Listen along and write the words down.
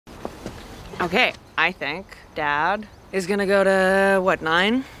Okay, I think Dad is gonna go to, what,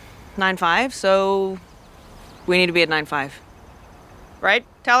 9? 9.5, so we need to be at 9.5. Right?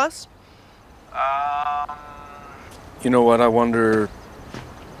 Tell us? You know what, I wonder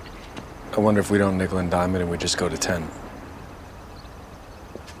if we don't nickel and dime it and we just go to 10.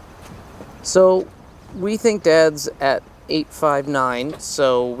 So, we think Dad's at 8.59,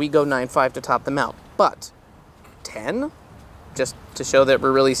 so we go 9.5 to top them out. But 10? Just to show that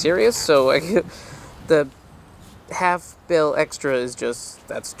we're really serious, so the half bill extra is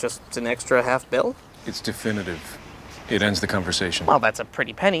that's just an extra half bill? It's definitive. It ends the conversation. Well, that's a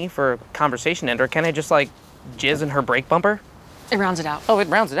pretty penny for a conversation ender. Can I just, like, jizz in her brake bumper? It rounds it out. Oh, it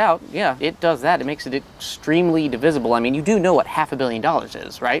rounds it out. Yeah, it does that. It makes it extremely divisible. I mean, you do know what $500 million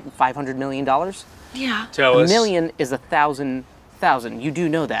is, right? $500 million? Yeah. Tell us. A million is 1,000,000. You do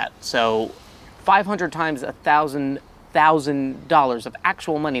know that. So 500 times $1,000 of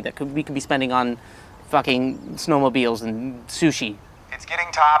actual money that we could be spending on fucking snowmobiles and sushi. It's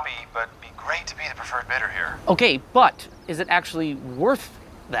getting toppy, but it'd be great to be the preferred bidder here. Okay, but is it actually worth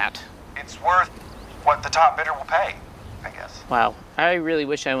that? It's worth what the top bidder will pay, I guess. Wow, I really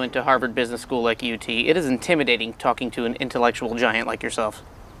wish I went to Harvard Business School like UT. It is intimidating talking to an intellectual giant like yourself.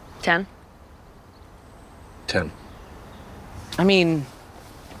 10? 10. I mean...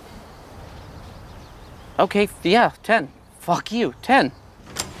 Okay, yeah, 10. Fuck you, 10.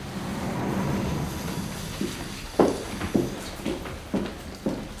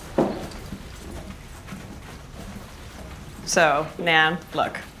 So, Nan,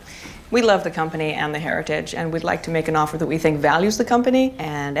 look. We love the company and the heritage, and we'd like to make an offer that we think values the company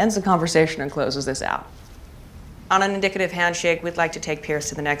and ends the conversation and closes this out. On an indicative handshake, we'd like to take Pierce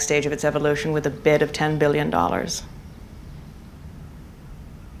to the next stage of its evolution with a bid of $10 billion.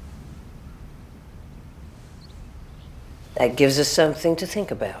 That gives us something to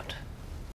think about.